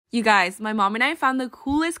You guys, my mom and I found the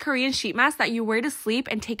coolest Korean sheet mask that you wear to sleep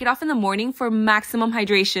and take it off in the morning for maximum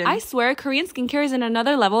hydration. I swear, Korean skincare is in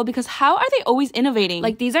another level because how are they always innovating?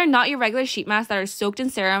 Like, these are not your regular sheet masks that are soaked in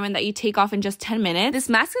serum and that you take off in just 10 minutes. This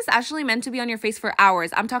mask is actually meant to be on your face for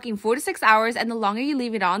hours. I'm talking 4 to 6 hours, and the longer you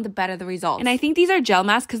leave it on, the better the results. And I think these are gel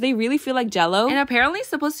masks because they really feel like jello, and apparently it's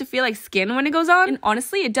supposed to feel like skin when it goes on. And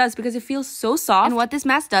honestly, it does because it feels so soft. And what this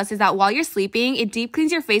mask does is that while you're sleeping, it deep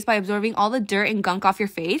cleans your face by absorbing all the dirt and gunk off your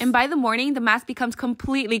face. And by the morning, the mask becomes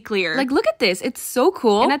completely clear. Like, look at this. It's so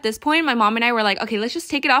cool. And at this point, my mom and I were like, okay, let's just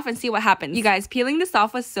take it off and see what happens. You guys, peeling this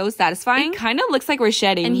off was so satisfying. It kind of looks like we're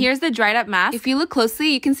shedding. And here's the dried up mask. If you look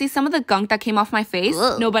closely, you can see some of the gunk that came off my face.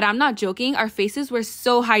 Ugh. No, but I'm not joking. Our faces were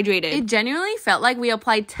so hydrated. It genuinely felt like we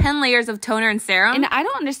applied 10 layers of toner and serum. And I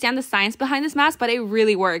don't understand the science behind this mask, but it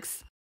really works.